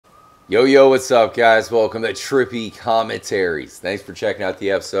Yo, what's up, guys? Welcome to Trippy Commentaries. Thanks for checking out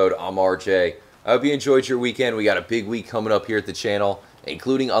the episode. I'm RJ. I hope you enjoyed your weekend. We got a big week coming up here at the channel,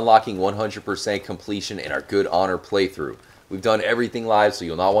 including unlocking 100% completion in our Good Honor playthrough. We've done everything live, so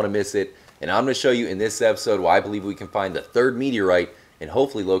you'll not want to miss it. And I'm going to show you in this episode why I believe we can find the third meteorite and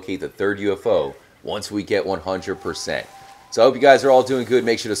hopefully locate the third UFO once we get 100%. So I hope you guys are all doing good.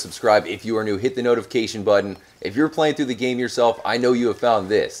 Make sure to subscribe if you are new. Hit the notification button. If you're playing through the game yourself, I know you have found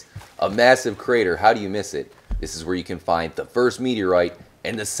this. A massive crater. How do you miss it? This is where you can find the first meteorite,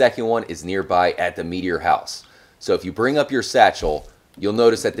 and the second one is nearby at the meteor house. So if you bring up your satchel, you'll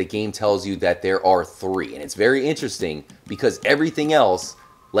notice that the game tells you that there are 3. And it's very interesting because everything else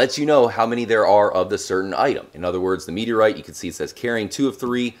lets you know how many there are of the certain item. In other words, the meteorite, you can see it says carrying 2 of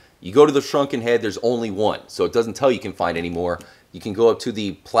 3. You go to the shrunken head, there's only 1. So it doesn't tell you can find any more. You can go up to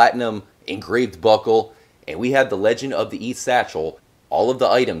the platinum engraved buckle, and we have the Legend of the East satchel. All of the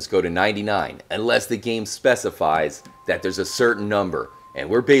items go to 99 unless the game specifies that there's a certain number. And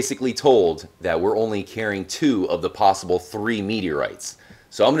we're basically told that we're only carrying 2 of the possible 3 meteorites.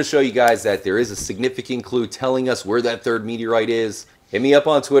 So I'm going to show you guys that there is a significant clue telling us where that third meteorite is. Hit me up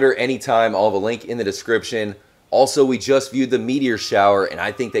on Twitter anytime. I'll have a link in the description. Also, we just viewed the meteor shower, and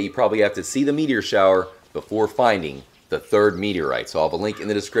I think that you probably have to see the meteor shower before finding the third meteorite. So I'll have a link in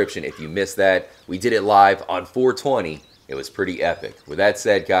the description if you missed that. We did it live on 420. It was pretty epic. With that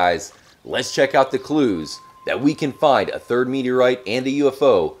said, guys, let's check out the clues that we can find a third meteorite and a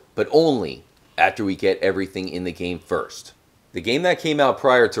UFO, but only after we get everything in the game first. The game that came out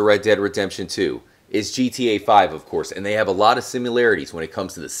prior to Red Dead Redemption 2 is GTA 5, of course, and they have a lot of similarities when it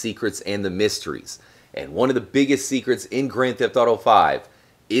comes to the secrets and the mysteries. And one of the biggest secrets in Grand Theft Auto 5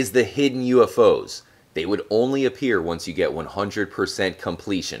 is the hidden UFOs. They would only appear once you get 100%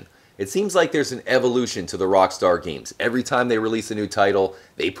 completion. It seems like there's an evolution to the Rockstar games. Every time they release a new title,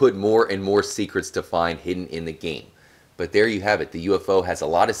 they put more and more secrets to find hidden in the game. But there you have it. The UFO has a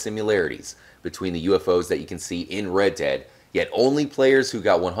lot of similarities between the UFOs that you can see in Red Dead, yet only players who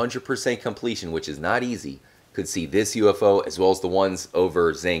got 100% completion, which is not easy, could see this UFO as well as the ones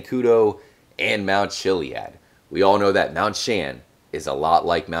over Zancudo and Mount Chiliad. We all know that Mount Shan is a lot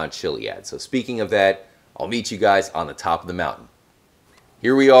like Mount Chiliad. So speaking of that, I'll meet you guys on the top of the mountain.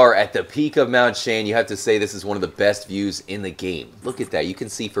 Here we are at the peak of Mount Shan. You have to say this is one of the best views in the game. Look at that. You can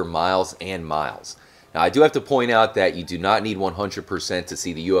see for miles and miles. Now, I do have to point out that you do not need 100% to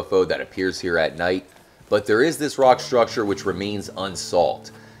see the UFO that appears here at night, but there is this rock structure which remains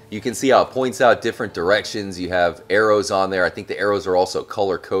unsolved. You can see how it points out different directions. You have arrows on there. I think the arrows are also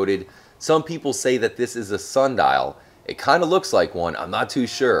color-coded. Some people say that this is a sundial. It kind of looks like one. I'm not too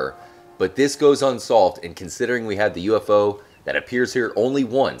sure, but this goes unsolved, and considering we had the UFO that appears here only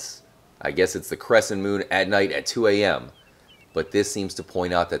once, I guess it's the crescent moon at night at 2 a.m., but this seems to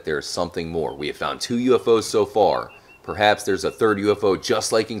point out that there's something more. We have found 2 UFOs so far. Perhaps there's a third UFO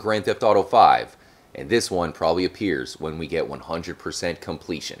just like in Grand Theft Auto 5, and this one probably appears when we get 100%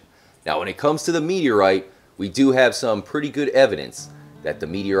 completion. Now, when it comes to the meteorite, we do have some pretty good evidence that the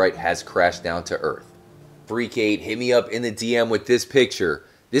meteorite has crashed down to Earth. Freak8, hit me up in the DM with this picture.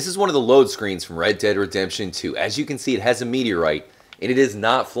 This is one of the load screens from Red Dead Redemption 2. As you can see, it has a meteorite, and it is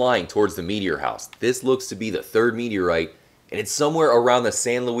not flying towards the meteor house. This looks to be the third meteorite, and it's somewhere around the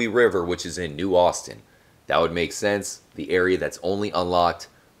San Luis River, which is in New Austin. That would make sense, the area that's only unlocked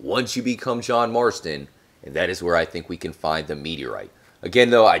once you become John Marston, and that is where I think we can find the meteorite. Again,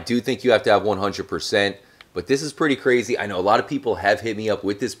 though, I do think you have to have 100%. But this is pretty crazy. I know a lot of people have hit me up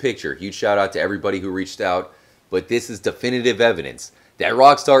with this picture. Huge shout out to everybody who reached out. But this is definitive evidence that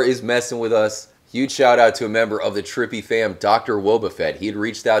Rockstar is messing with us. Huge shout out to a member of the Trippy fam, Dr. Wobafed. He had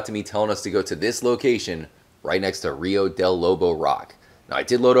reached out to me telling us to go to this location right next to Rio del Lobo Rock. Now, I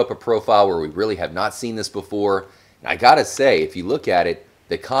did load up a profile where we really have not seen this before. And I gotta say, if you look at it,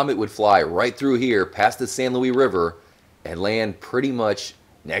 the comet would fly right through here past the San Luis River and land pretty much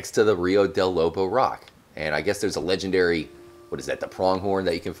next to the Rio del Lobo Rock. And I guess there's a legendary, what is that, the pronghorn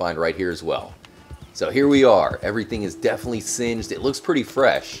that you can find right here as well. So here we are. Everything is definitely singed. It looks pretty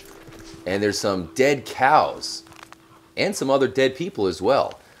fresh. And there's some dead cows and some other dead people as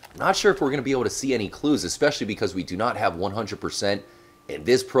well. I'm not sure if we're going to be able to see any clues, especially because we do not have 100% in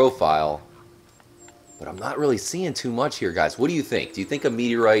this profile. But I'm not really seeing too much here, guys. What do you think? Do you think a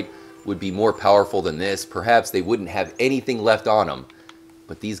meteorite would be more powerful than this? Perhaps they wouldn't have anything left on them.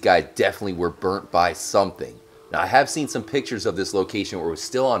 But these guys definitely were burnt by something. Now, I have seen some pictures of this location where it was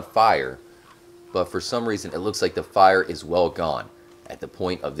still on fire, but for some reason, it looks like the fire is well gone at the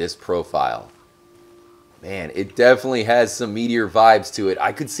point of this profile. Man, it definitely has some meteor vibes to it.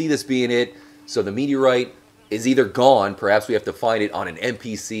 I could see this being it. So the meteorite is either gone, perhaps we have to find it on an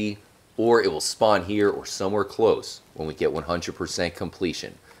NPC, or it will spawn here or somewhere close when we get 100%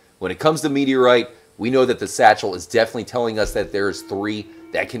 completion. When it comes to meteorite, we know that the satchel is definitely telling us that there's 3.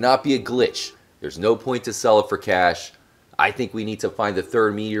 That cannot be a glitch. There's no point to sell it for cash. I think we need to find the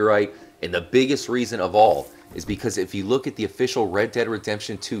 3rd meteorite, and the biggest reason of all is because if you look at the official Red Dead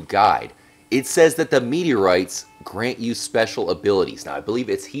Redemption 2 guide, it says that the meteorites grant you special abilities. Now, I believe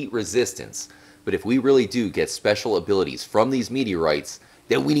it's heat resistance, but if we really do get special abilities from these meteorites,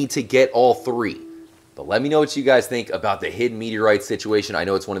 then we need to get all 3. But let me know what you guys think about the hidden meteorite situation. I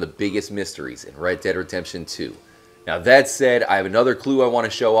know it's one of the biggest mysteries in Red Dead Redemption 2. Now, that said, I have another clue I want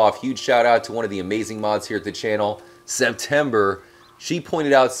to show off. Huge shout out to one of the amazing mods here at the channel, September. She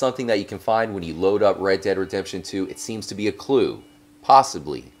pointed out something that you can find when you load up Red Dead Redemption 2. It seems to be a clue,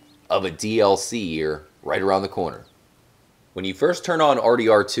 possibly, of a DLC year right around the corner. When you first turn on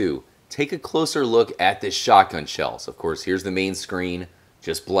RDR2, take a closer look at the shotgun shells. Of course, here's the main screen,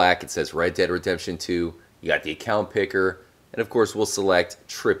 just black. It says Red Dead Redemption 2. You got the account picker, and of course, we'll select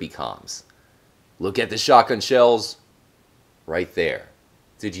Trippy Comms. Look at the shotgun shells right there.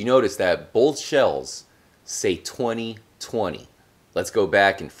 Did you notice that both shells say 2020? Let's go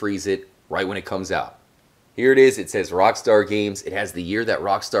back and freeze it right when it comes out. Here it is. It says Rockstar Games. It has the year that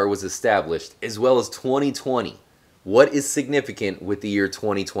Rockstar was established, as well as 2020. What is significant with the year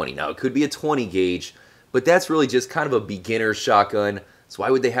 2020? Now, it could be a 20 gauge, but that's really just kind of a beginner shotgun. So why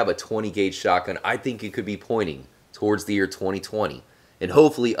would they have a 20 gauge shotgun? I think it could be pointing towards the year 2020. And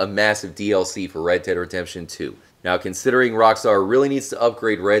hopefully a massive DLC for Red Dead Redemption 2. Now, considering Rockstar really needs to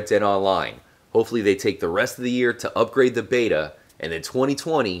upgrade Red Dead Online, hopefully they take the rest of the year to upgrade the beta, and then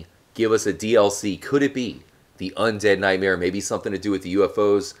 2020 give us a DLC. Could it be the Undead Nightmare? Maybe something to do with the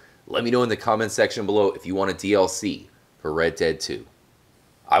UFOs? Let me know in the comment section below if you want a DLC for Red Dead 2.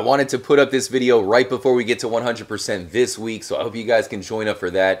 I wanted to put up this video right before we get to 100% this week, so I hope you guys can join up for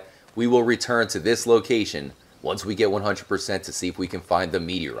that. We will return to this location once we get 100% to see if we can find the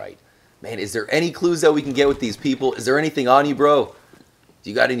meteorite. Man, is there any clues that we can get with these people? Is there anything on you, bro? Do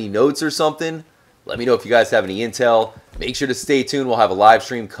you got any notes or something? Let me know if you guys have any intel. Make sure to stay tuned. We'll have a live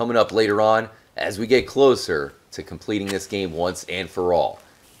stream coming up later on as we get closer to completing this game once and for all.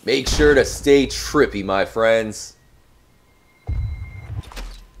 Make sure to stay trippy, my friends.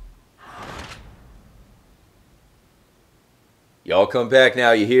 Y'all come back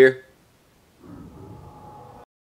now, you hear?